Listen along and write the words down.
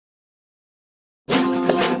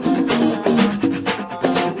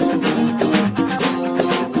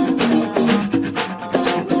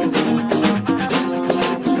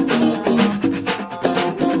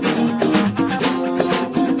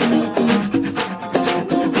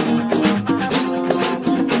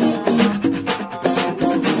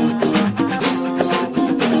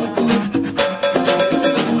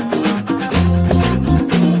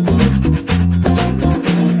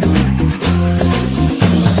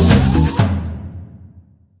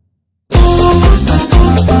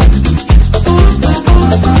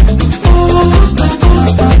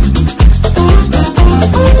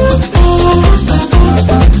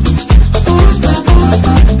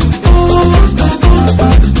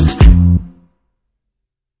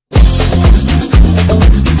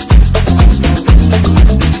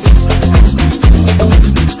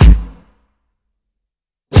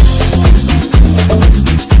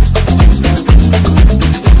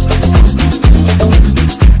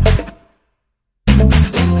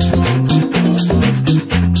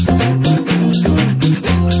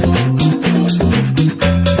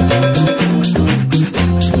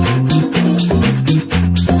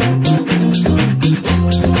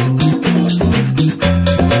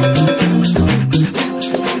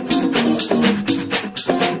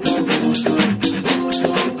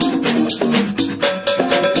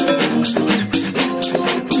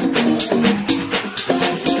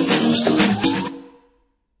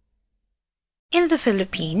the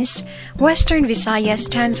Philippines, Western Visayas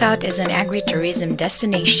stands out as an agritourism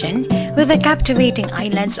destination with the captivating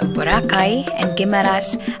islands of Boracay and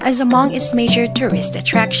Guimaras as among its major tourist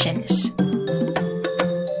attractions.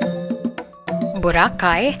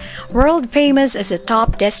 Boracay, world famous as a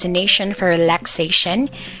top destination for relaxation,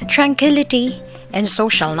 tranquility, and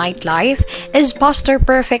social nightlife, is poster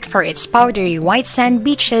perfect for its powdery white sand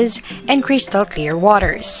beaches and crystal clear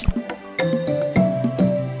waters.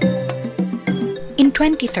 In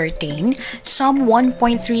 2013, some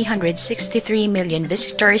 1.363 million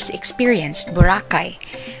visitors experienced Boracay.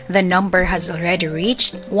 The number has already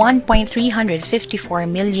reached 1.354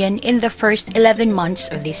 million in the first 11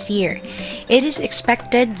 months of this year. It is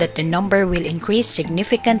expected that the number will increase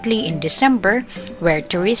significantly in December, where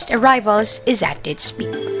tourist arrivals is at its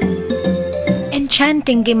peak.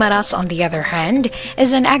 Enchanting Guimaras, on the other hand,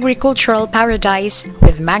 is an agricultural paradise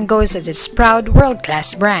with mangoes as its proud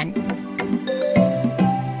world-class brand.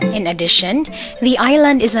 In addition, the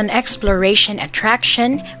island is an exploration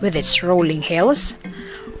attraction with its rolling hills,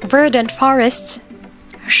 verdant forests,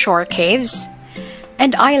 shore caves,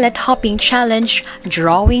 and islet hopping challenge,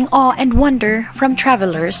 drawing awe and wonder from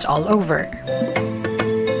travelers all over.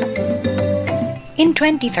 In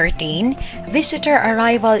 2013, visitor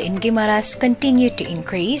arrival in Guimaras continued to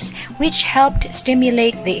increase, which helped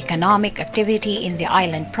stimulate the economic activity in the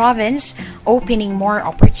island province, opening more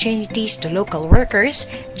opportunities to local workers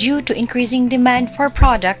due to increasing demand for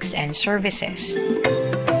products and services.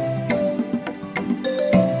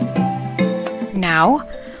 Now,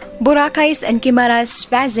 Boracay's and Guimaras'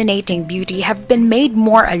 fascinating beauty have been made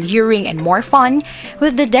more alluring and more fun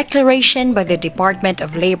with the declaration by the Department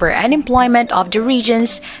of Labor and Employment of the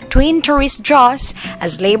region's twin tourist draws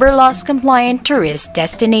as labor laws compliant tourist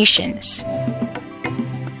destinations.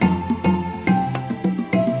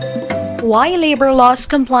 Why labor laws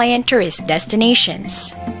compliant tourist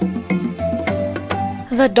destinations?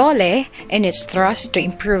 The DOLE, in its thrust to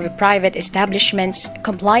improve private establishments'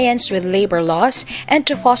 compliance with labor laws and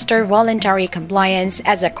to foster voluntary compliance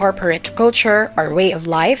as a corporate culture or way of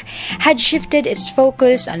life, had shifted its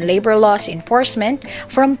focus on labor laws enforcement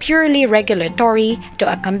from purely regulatory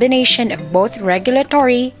to a combination of both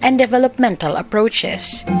regulatory and developmental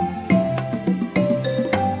approaches.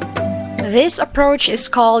 This approach is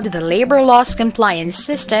called the Labor Laws Compliance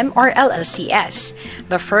System, or LLCS,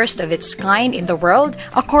 the first of its kind in the world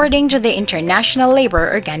according to the International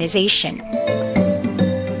Labour Organization.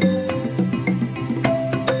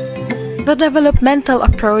 The developmental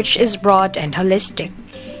approach is broad and holistic.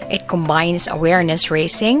 It combines awareness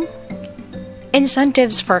raising,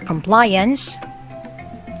 incentives for compliance,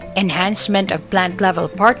 enhancement of plant-level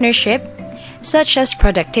partnership, such as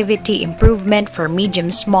productivity improvement for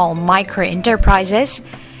medium-small micro-enterprises,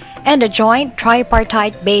 and a joint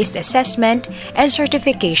tripartite-based assessment and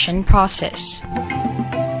certification process.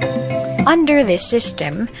 Under this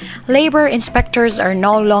system, labor inspectors are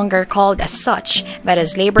no longer called as such, but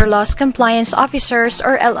as labor laws compliance officers,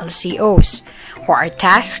 or LLCOs, who are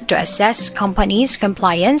tasked to assess companies'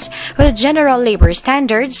 compliance with general labor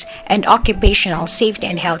standards and occupational safety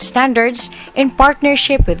and health standards in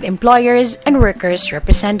partnership with employers and workers'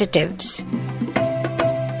 representatives.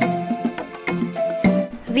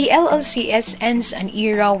 The LLCS ends an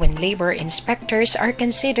era when labor inspectors are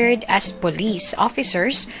considered as police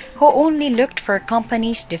officers who only looked for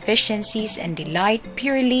companies' deficiencies and delight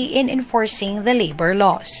purely in enforcing the labor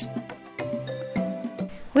laws.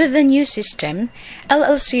 With the new system,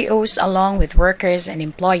 LLCOs along with workers and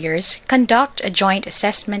employers conduct a joint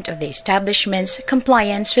assessment of the establishment's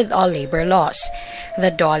compliance with all labor laws. The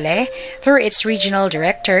DOLE, through its regional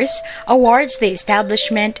directors, awards the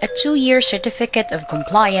establishment a 2-year certificate of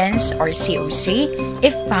compliance, or COC,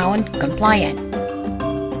 if found compliant.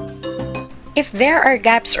 If there are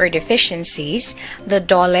gaps or deficiencies, the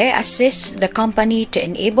DOLE assists the company to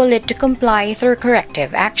enable it to comply through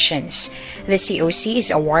corrective actions. The COC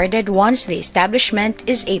is awarded once the establishment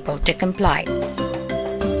is able to comply.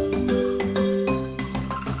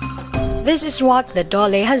 This is what the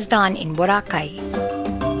DOLE has done in Boracay.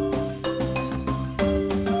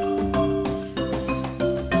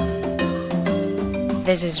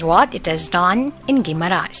 This is what it has done in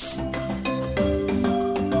Guimaras.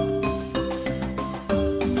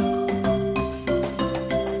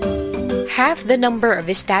 Half the number of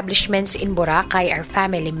establishments in Boracay are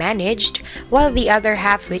family managed, while the other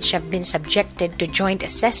half, which have been subjected to joint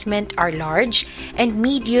assessment, are large and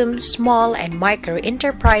medium, small, and micro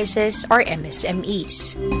enterprises, or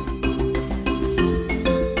MSMEs.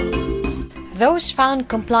 Those found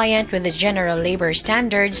compliant with the general labor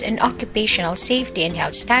standards and occupational safety and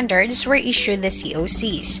health standards were issued the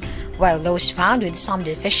COCs, while those found with some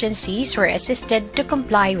deficiencies were assisted to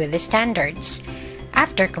comply with the standards.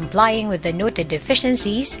 After complying with the noted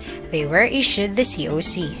deficiencies, they were issued the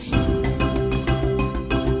COCs.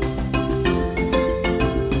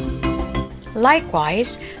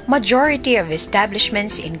 Likewise, majority of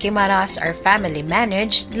establishments in Guimaras are family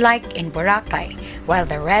managed like in Boracay, while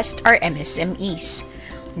the rest are MSMEs.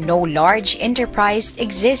 No large enterprise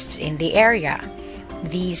exists in the area.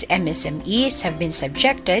 These MSMEs have been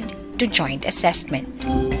subjected to joint assessment.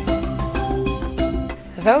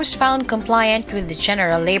 Those found compliant with the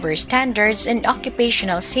General Labor Standards and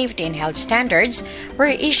Occupational Safety and Health Standards were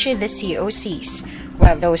issued the COCs,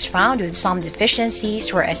 while those found with some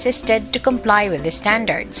deficiencies were assisted to comply with the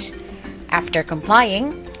standards. After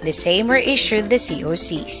complying, the same were issued the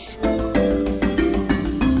COCs.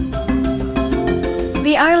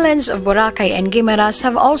 The islands of Boracay and Guimaras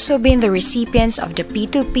have also been the recipients of the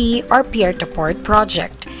P2P or Peer-to-Port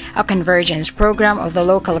project, a convergence program of the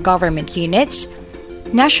local government units,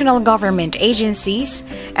 national government agencies,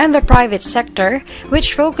 and the private sector,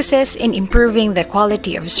 which focuses in improving the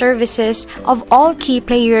quality of services of all key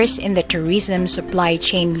players in the tourism supply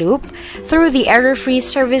chain loop through the error-free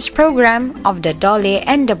service program of the DOLE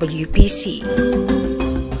and WPC.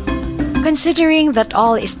 Considering that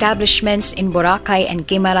all establishments in Boracay and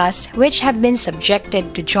Guimaras which have been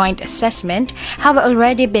subjected to joint assessment have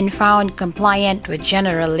already been found compliant with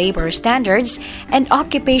General Labor Standards and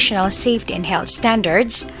Occupational Safety and Health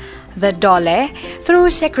Standards, the DOLE,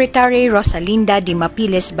 through Secretary Rosalinda Di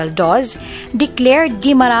Mapiles Baldoz, declared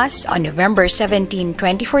Guimaras on November 17,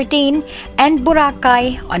 2014 and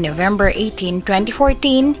Boracay on November 18,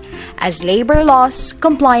 2014 as labor laws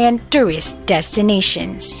compliant tourist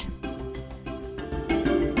destinations.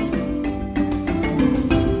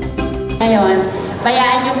 Ngayon,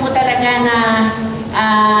 bayaan niyo po talaga na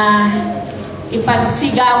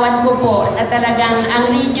ipagsigawan ko po na talagang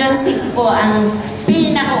ang Region 6 po ang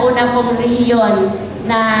pinakauna pong rehiyon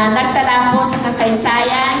na nagtala po sa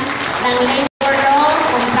kasaysayan ng labor law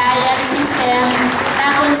compliance system na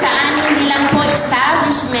kung saan hindi lang po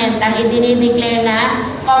establishment ang idinideclare na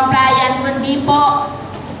compliant, kundi po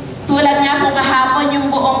tulad nga po kahapon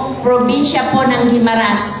yung buong probinsya po ng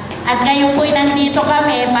Guimaras. At ngayon po'y nandito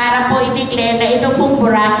kami para po i-declare na ito pong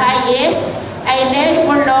Boracay is a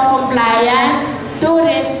labor law compliant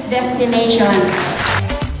tourist destination.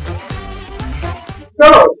 So,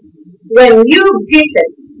 when you visit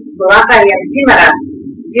Boracay and Guimaras,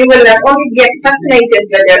 you will not only get fascinated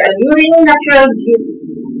by their alluring natural beauty,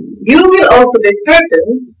 you will also be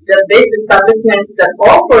certain that these establishments that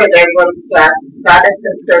offer their world-class products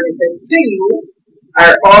and services to you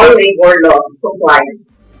are all labor laws compliant.